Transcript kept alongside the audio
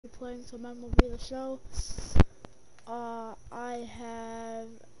playing some MLB The Show. I have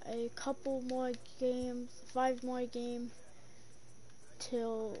a couple more games, 5 more games,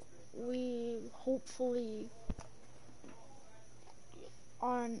 till we hopefully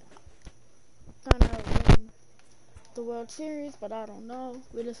aren't gonna win the World Series, but I don't know.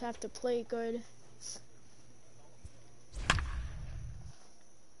 We just have to play good.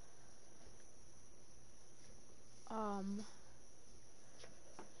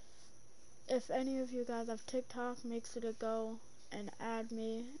 If any of you guys have TikTok, make sure to go and add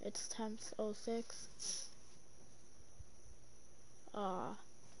me. It's Temps06. I'll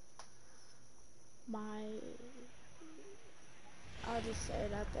just say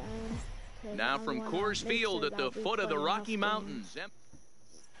it at the end. Now from Coors Field at the foot of the Rocky Mountains.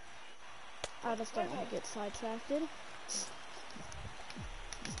 I just don't want to get sidetracked.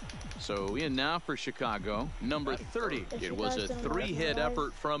 So in now for Chicago, number 30. It was a 3-hit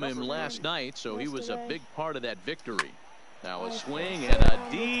effort from him last night, so he was a big part of that victory. Now a swing and a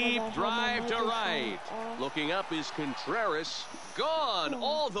deep drive to right. Looking up is Contreras. Gone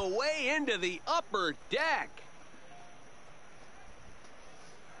all the way into the upper deck.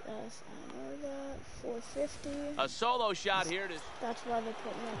 Yes, I know that. 450. A solo shot here. That's why they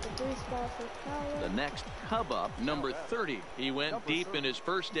put me at the 3 spot for power. The next Cub up, number 30. He went deep in his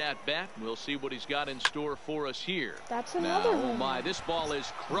first at-bat. We'll see what he's got in store for us here. That's another one. Oh my, this ball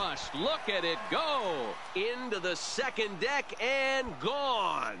is crushed. Look at it go. Into the second deck and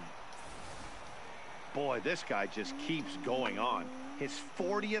gone. Boy, this guy just keeps going on. His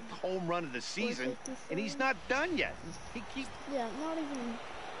 40th home run of the season, and he's not done yet. He keeps... Yeah, not even...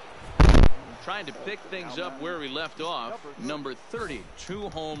 Trying to pick things up where we left off. Number 30, 2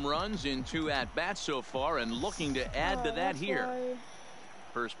 home runs in 2 at-bats so far, and looking to add to that here.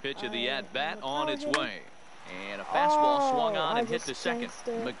 First pitch of the at-bat on its way. And a fastball swung on and hit to second.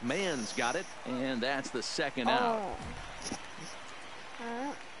 McMahon's got it, and that's the second out.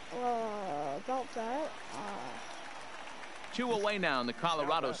 About that. 2 away now in the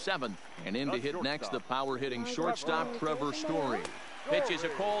Colorado 7th. And in to hit next, the power-hitting shortstop, Trevor Story. Pitches a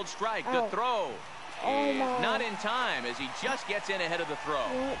cold strike. The throw. Not in time as he just gets in ahead of the throw.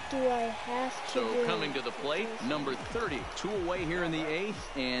 What do I have to do? So coming to the plate, number 30. 2 away here in the 8th,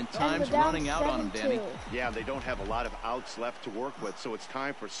 and time's running out on him, Danny. Yeah, they don't have a lot of outs left to work with, so it's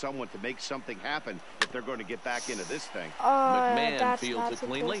time for someone to make something happen if they're going to get back into this thing. McMahon fields it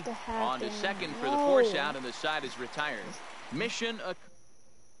cleanly. On to second for the force out, and the side is retired. Mission accomplished.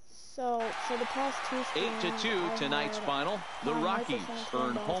 So, for the past 2 games, 8-2 tonight's final. The Rockies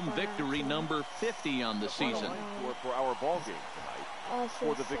earn home victory number 50 on the season. For our ball game tonight,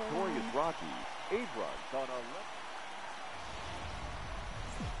 for the victorious Rockies, 8 runs on a left.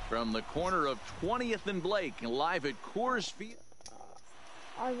 From the corner of 20th and Blake, live at Coors Field.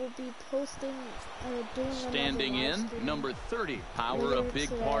 I will be posting doing standing in number 30. Power a big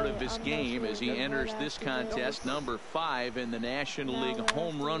part of this game as he enters this contest, number 5 in the National League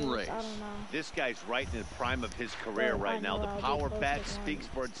home run race. This guy's right in the prime of his career right now. The power bat speaks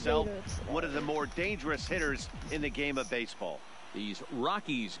for itself. One of the more dangerous hitters in the game of baseball. These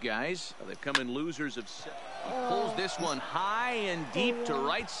Rockies guys, they've come in losers of 7. Pulls this one high and deep to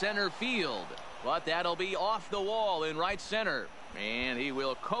right center field, but that'll be off the wall in right center. And he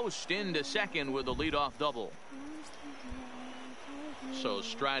will coast into second with a leadoff double. So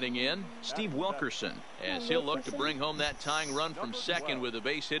striding in, Steve Wilkerson, as he'll look to bring home that tying run from second with a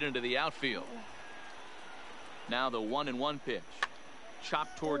base hit into the outfield. Now the 1-1 pitch.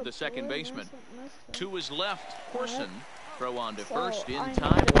 Chopped toward the second baseman. To his left, Corson. Throw on to first in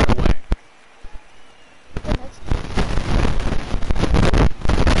time, 1 away.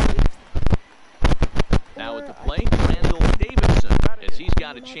 Now at the plate, Randall Davidson, as he's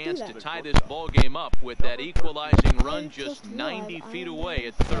got a chance to tie this ball game up with that equalizing run just 90 feet away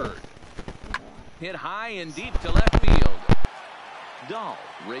at third. Hit high and deep to left field. Dahl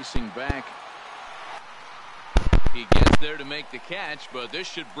racing back. He gets there to make the catch, but this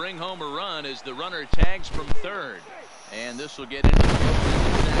should bring home a run as the runner tags from third. And this will get into the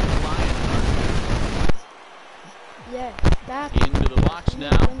into the box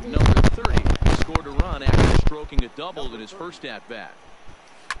now, number 30. Scored a run after stroking a double in his first at-bat.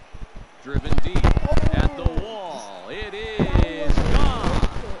 Driven deep at the wall. It is gone.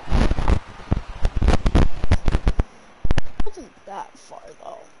 It wasn't that far,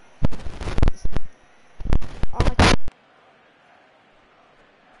 though.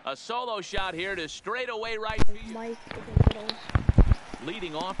 A solo shot here to straightaway right field.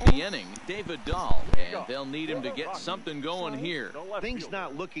 Leading off the inning, David Dahl, and they'll need him to get something going here. Things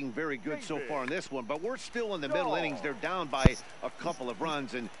not looking very good so far in this one, but we're still in the middle innings. They're down by a couple of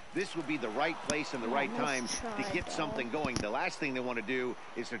runs, and this would be the right place and the right time to get something going. The last thing they want to do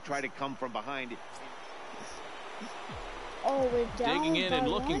is to try to come from behind. Oh, we're down. Digging in and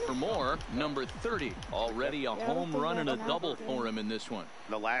looking for more. Number 30. Already a home run and a double for him in this one.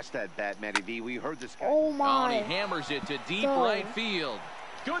 The last at bat, Matty V, we heard this guy. Oh, my. And he hammers it to deep right field.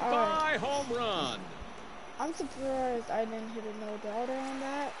 Goodbye, home run. I'm surprised I didn't hit a no-doubter on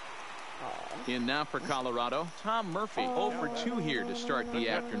that. In now for Colorado, Tom Murphy. 0 for 2 here to start the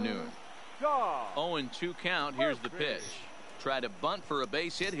afternoon. 0-2 count. Here's the pitch. Try to bunt for a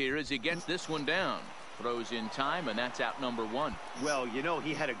base hit here as he gets this one down. Throws in time, and that's out number 1. Well, you know,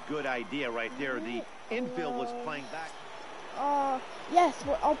 he had a good idea right there. The infield was playing back. Yes,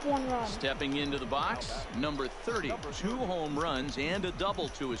 we're up 1 run. Stepping into the box, number 30. 2 home runs and a double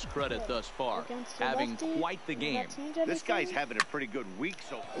to his credit thus far. Having quite the game. This guy's having a pretty good week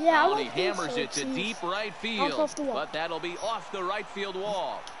so far. Yeah, he hammers it to deep right field, but that'll be off the right field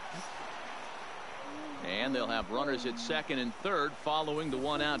wall. And they'll have runners at second and third following the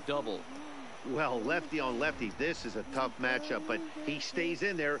 1-out double. Well, lefty on lefty, this is a tough matchup, but he stays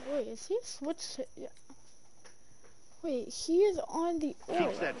in there. Wait, is he switched? Yeah. Wait, he is on the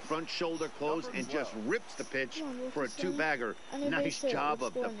keeps that front shoulder closed and just rips the pitch for a 2-bagger. Nice job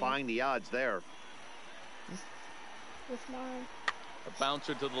of defying the odds there. With mine. A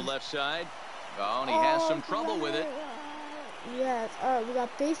bouncer to the left side. Oh, and he has some trouble with it. Yes. All right, we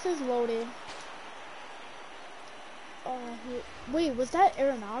got bases loaded. Wait, was that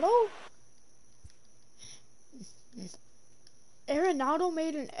Arenado? Arenado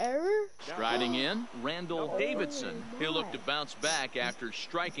made an error? Striding in, Randall Davidson. He'll look to bounce back after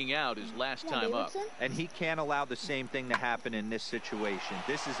striking out his last time up. And he can't allow the same thing to happen in this situation.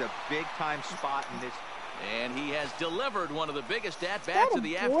 This is a big-time spot in this. And he has delivered one of the biggest at-bats of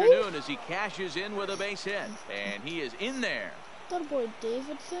the afternoon as he cashes in with a base hit. And he is in there. That boy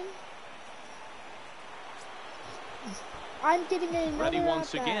Davidson. I'm getting another ready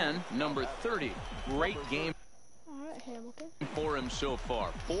once again, number 30. Great game Hamilton for him so far.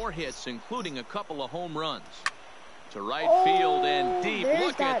 4 hits, including a couple of home runs. To right field and deep.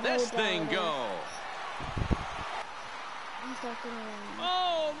 Look at this thing go.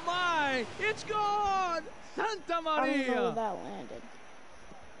 Oh, my. It's gone. Santa Maria. I don't know where that landed.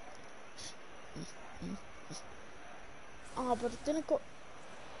 But it didn't go.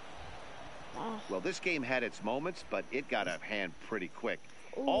 Well, this game had its moments, but it got out of hand pretty quick.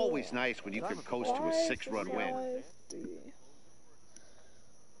 Always nice when you can coast to a 6-run win.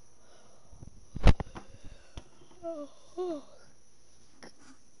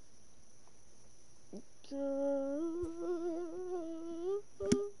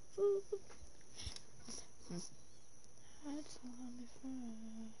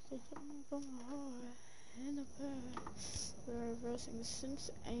 We're reversing since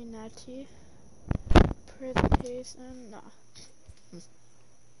a natty. Pretty pace and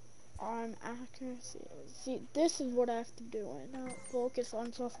arm accuracy. See, this is what I have to do right now. Focus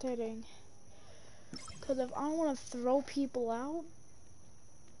on soft hitting. Because if I want to throw people out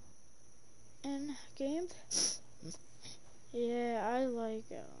in games, yeah, I like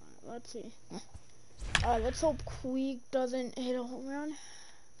it. Let's see. Alright, let's hope Queeg doesn't hit a home run.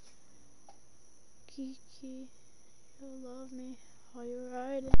 Kiki, you love me. Are you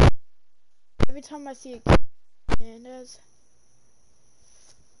riding? Every time I see a Hernandez,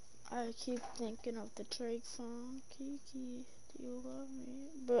 I keep thinking of the Drake song. Kiki, do you love me?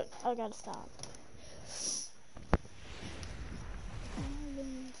 But I gotta stop.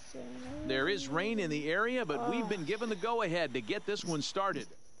 There is rain in the area, but we've been given the go-ahead to get this one started.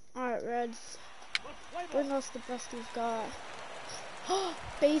 Alright, Reds. Bring us the best we've got.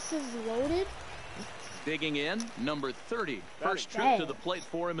 Bases loaded. Digging in, number 30. First trip to the plate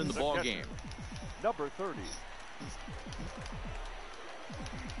for him in the ball game. Number 30.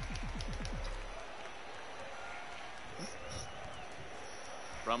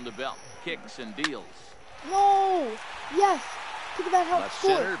 From the belt, kicks and deals. No! Yes! Look at that help. Left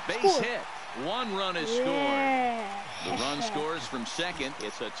center, base hit. 1 run is scored. The run scores from second.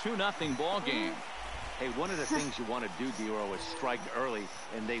 It's a 2-0 ball game. Hey, one of the things you want to do, Dero, is strike early,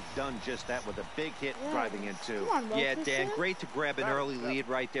 and they've done just that with a big hit driving in 2. Yeah, Dan, great to grab an early lead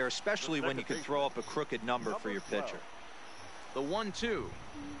right there, especially when you can throw up a crooked number for your pitcher. The 1-2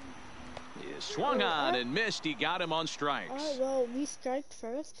 is swung on and missed. He got him on strikes. Alright, well, we striked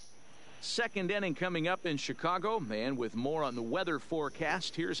first. Second inning coming up in Chicago, and with more on the weather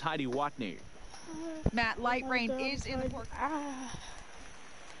forecast, here's Heidi Watney. Matt, light rain is in the forecast.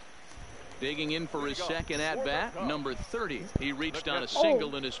 Digging in for his second at-bat, number 30. He reached on a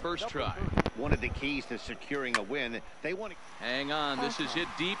single in his first try. One of the keys to securing a win, they want to... Hang on, this is hit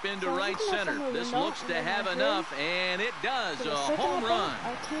deep into right center. This looks to have enough, and it does. A home run.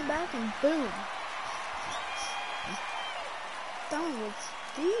 I came back and boom. That one was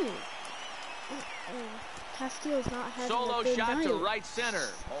deep. Castillo's not having Solo a good shot night. to right center.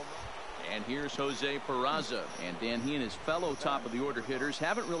 And here's Jose Peraza. And Dan, he and his fellow top of the order hitters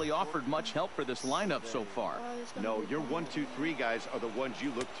haven't really offered much help for this lineup so far. No, your 1, 2, 3 guys are the ones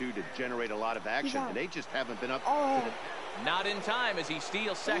you look to generate a lot of action, and they just haven't been up to the... Not in time as he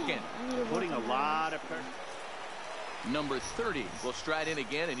steals second. Putting a lot of pressure. Number 30 will stride in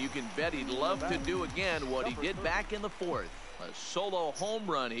again, and you can bet he'd love to do again what he did back in the fourth. A solo home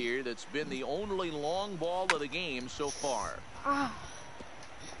run here that's been the only long ball of the game so far.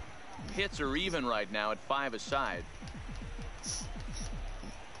 Hits are even right now at 5 aside.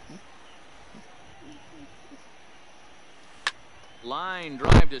 Line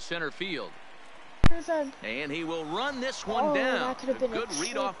drive to center field. And he will run this one down. A good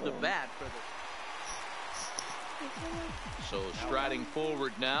read off the bat for the... So striding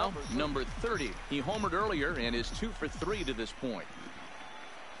forward now, number 30. He homered earlier and is 2 for 3 to this point.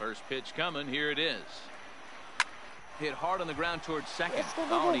 First pitch coming. Here it is. Hit hard on the ground towards second.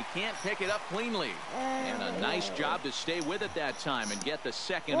 Oh, and he can't pick it up cleanly. And a nice job to stay with it that time and get the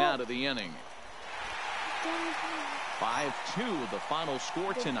second out of the inning. 5-2 the final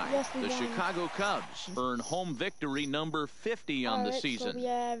score tonight. The Chicago Cubs earn home victory number 50 on the season. So we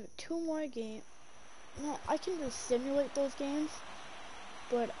have 2 more games. No, I can just simulate those games,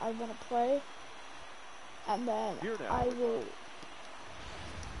 but I want to play. And then I will...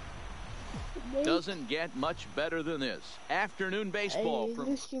 Doesn't get much better than this. Afternoon baseball from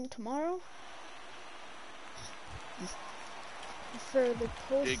this game tomorrow. For the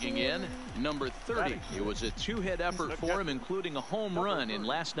digging in, number 30. It was a 2-hit effort for him, including a home run in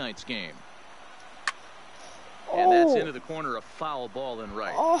last night's game. And that's into the corner, a foul ball in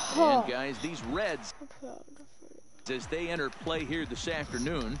right. And guys, these Reds, as they enter play here this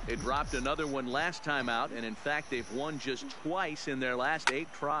afternoon, they dropped another one last time out, and in fact they've won just twice in their last 8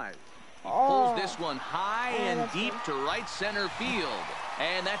 tries. He pulls this one high and deep to right center field.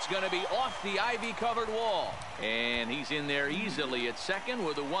 And that's going to be off the ivy-covered wall. And he's in there easily at second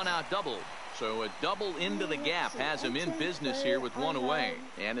with a 1-out double. So a double into the gap has him in business here with 1 away.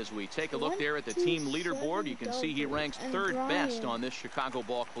 And as we take a look there at the team leaderboard, you can see he ranks 3rd best on this Chicago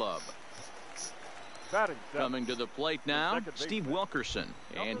ball club. Coming to the plate now, Steve Wilkerson.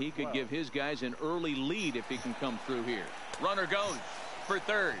 And he could give his guys an early lead if he can come through here. Runner goes for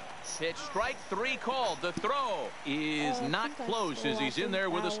third. Pitch strike 3 called. The throw is not close as he's in there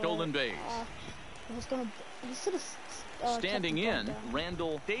with a stolen base. Standing in,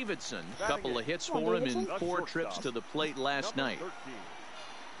 Randall Davidson. Couple of hits for him in 4 trips to the plate last night.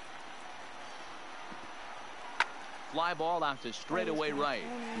 Fly ball out to straightaway right.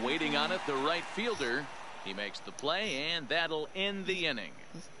 Waiting on it, the right fielder. He makes the play, and that'll end the inning.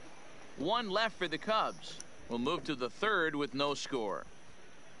 1 left for the Cubs. We'll move to the 3rd with no score.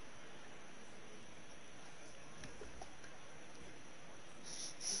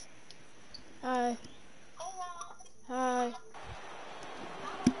 Hi.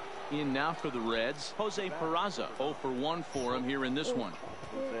 In now for the Reds, Jose Peraza. 0 for 1 for him here in this one.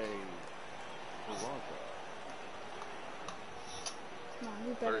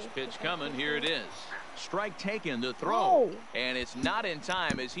 First pitch coming. Here it is. Strike taken. The throw. And it's not in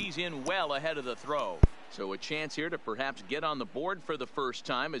time as he's in well ahead of the throw. So a chance here to perhaps get on the board for the first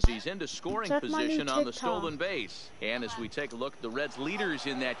time as he's into scoring position on the stolen base. And as we take a look at the Reds leaders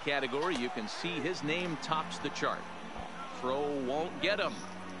in that category, you can see his name tops the chart. Throw won't get him.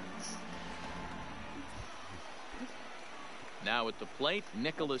 Now at the plate,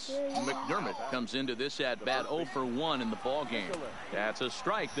 Nicholas McDermott comes into this at bat 0 for 1 in the ball game. That's a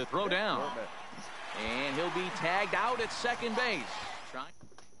strike to throw down. And he'll be tagged out at second base.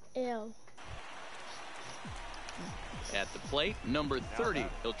 Ew. At the plate, number 30.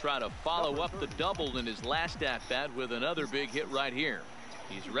 He'll try to follow up the double in his last at-bat with another big hit right here.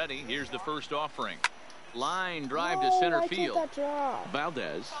 He's ready. Here's the first offering. Line drive to center field.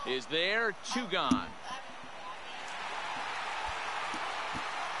 Valdez is there. 2 gone.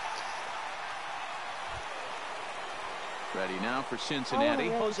 Ready now for Cincinnati,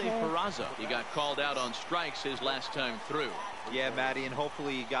 Jose Peraza. He got called out on strikes his last time through. Yeah, Matty, and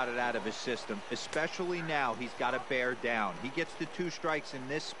hopefully he got it out of his system. Especially now, he's got to bear down. He gets the 2 strikes in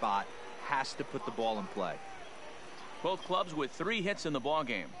this spot, has to put the ball in play. Both clubs with 3 hits in the ball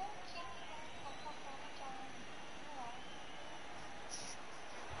game.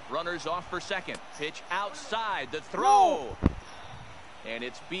 Runners off for second. Pitch outside. The throw. No. And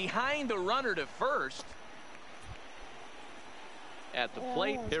it's behind the runner to first. At the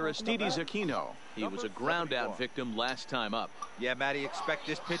plate, Aristides Aquino. He was a ground-out victim last time up. Yeah, Matty, expect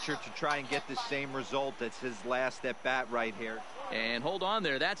this pitcher to try and get the same result as his last at-bat right here. And hold on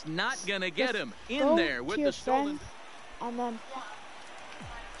there. That's not going to get him in there with the stolen.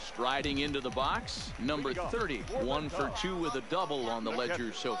 Striding into the box, number 30. 1 for 2 with a double on the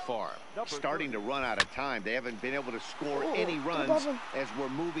ledger so far. Starting to run out of time. They haven't been able to score any runs as we're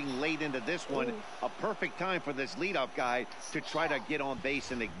moving late into this one. A perfect time for this leadoff guy to try to get on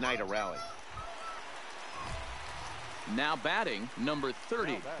base and ignite a rally. Now batting, number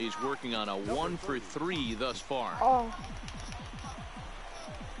 30. He's working on a 1 for 3 thus far.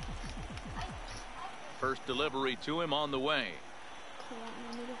 First delivery to him on the way.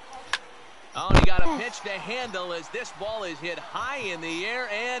 Oh, he got a pitch to handle as this ball is hit high in the air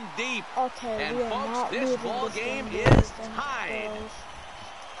and deep. And folks, this ball game is tied.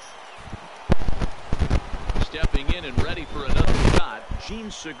 Stepping in and ready for another shot, Jean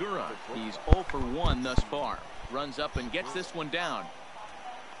Segura. He's 0 for 1 thus far. Runs up and gets this one down.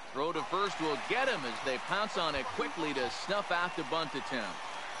 Throw to first will get him as they pounce on it quickly to snuff out the bunt attempt.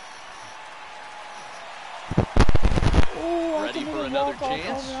 Ready for another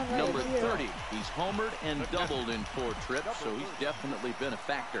chance. Number 30. He's homered and doubled in 4 trips, so he's definitely been a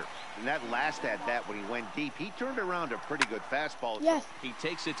factor. And that last at-bat when he went deep, he turned around a pretty good fastball. Yes. He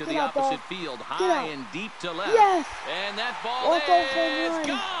takes it to the opposite field, high and deep to left. Yes. And that ball is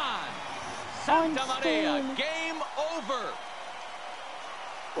gone. Santa Maria, game over.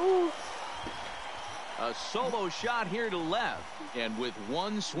 Ooh. A solo shot here to left, and with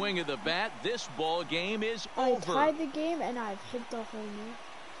one swing of the bat, this ball game is over. I tied the game, and I've hit the home run.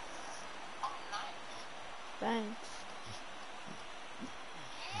 Thanks.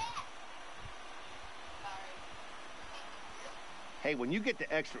 Hey, when you get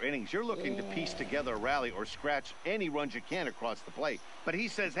to extra innings, you're looking to piece together a rally or scratch any runs you can across the plate. But he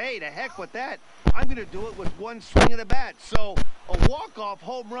says, hey, to heck with that. I'm going to do it with one swing of the bat. So a walk-off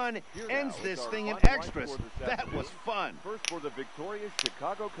home run ends this thing in extras. That was fun. First for the victorious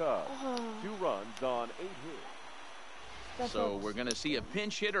Chicago Cubs. 2 runs on 8 hits. So we're going to see a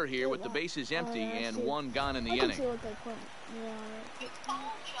pinch hitter here with the bases empty and 1 gone in the inning.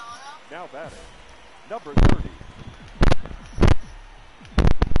 Now batting, number 30.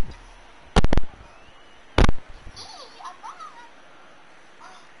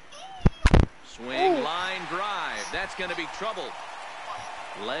 Swing, line drive. That's going to be trouble.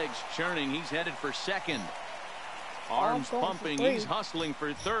 Legs churning. He's headed for second. Arms pumping. He's hustling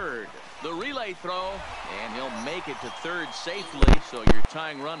for third. The relay throw, and he'll make it to third safely. So your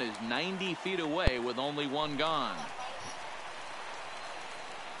tying run is 90 feet away with only 1 gone.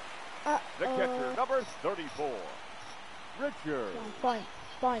 The catcher, number 34, Richard. Fine.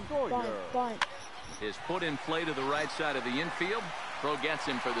 Is put in play to the right side of the infield. Throw gets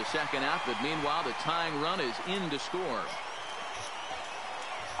him for the second out, but meanwhile the tying run is in to score.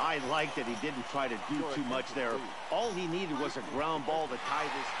 I like that he didn't try to do too much there. All he needed was a ground ball to tie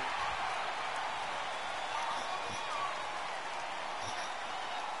this.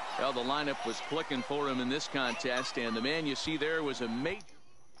 Well, the lineup was clicking for him in this contest, and the man you see there was a mate.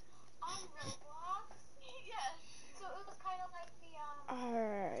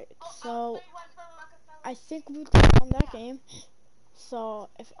 Alright, so I think we won that game. So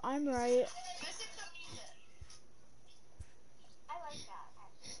if I'm right, I like that.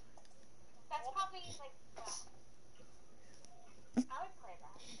 That's probably like I would play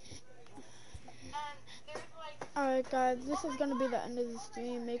that. There's like. Alright guys, this is gonna be the end of the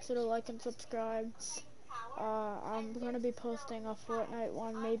stream. Make sure to like and subscribe. I'm gonna be posting a Fortnite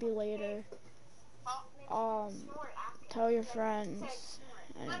one maybe later. Tell your friends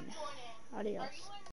and adios.